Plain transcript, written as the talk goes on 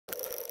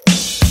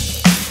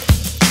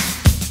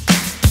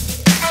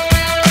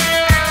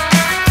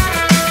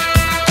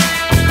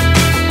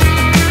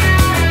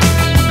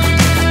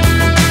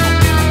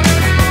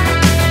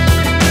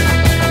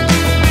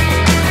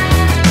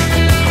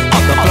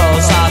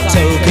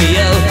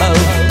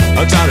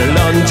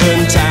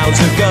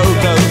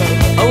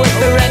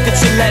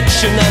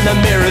connection and the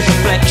mirror's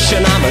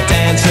reflection. I'm a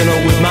dancing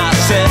with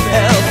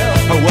myself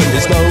when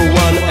there's no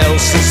one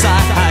else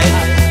inside,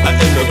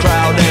 in the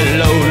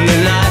crowded lonely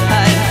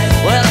night.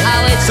 Well,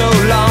 I wait so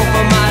long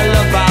for my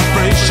love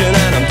vibration,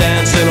 and I'm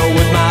dancing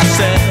with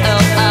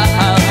myself.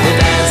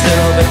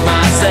 Dancing with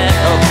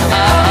myself.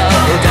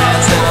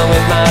 Dancing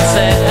with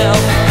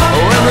myself.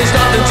 When there's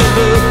nothing to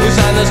lose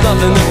and there's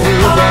nothing to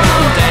prove, but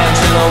I'm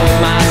dancing with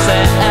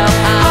myself.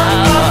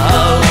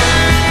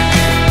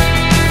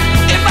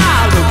 If I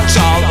looked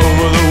all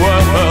over the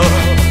world,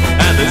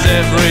 and there's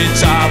every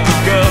type of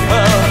girl,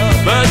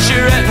 but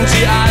your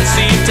empty eyes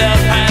seem to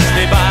pass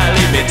me by,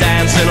 leave me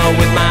dancing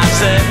with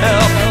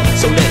myself.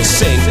 So let's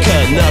sink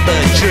another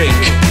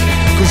drink,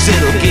 'cause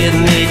it'll give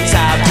me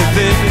time to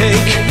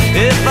think.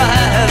 If I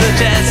had a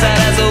chance, I'd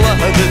ask the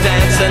world to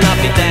dance, and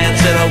I'll be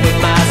dancing with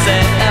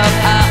myself.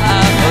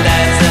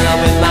 Dancing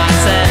with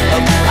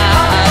myself.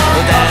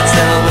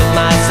 Dancing with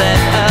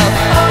myself.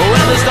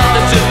 When there's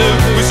nothing to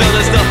lose and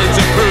there's nothing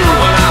to prove,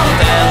 when I'm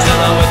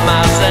dancing with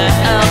myself.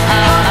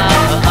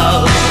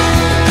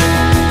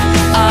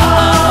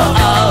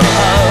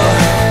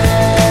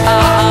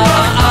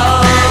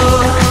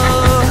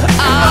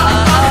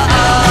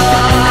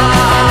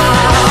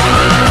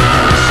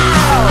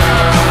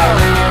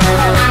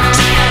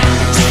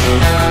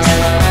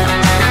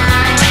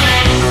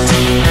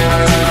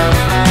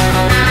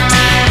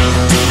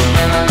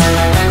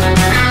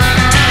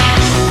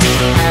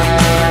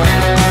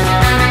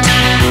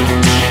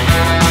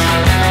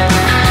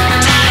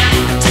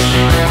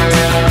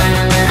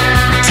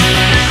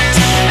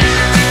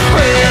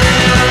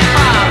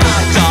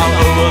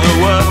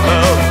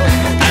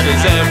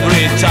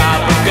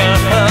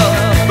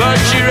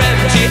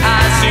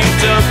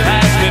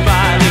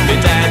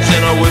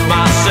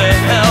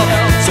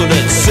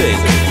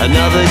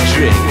 Another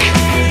drink,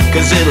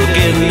 'cause it'll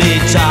give me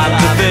time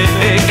to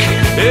think.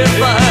 If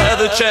I had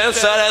the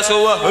chance, I'd ask a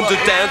woman to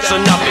dance,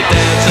 and I'll be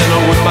dancing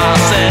with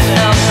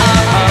myself.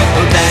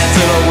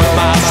 Dancing with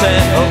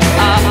myself.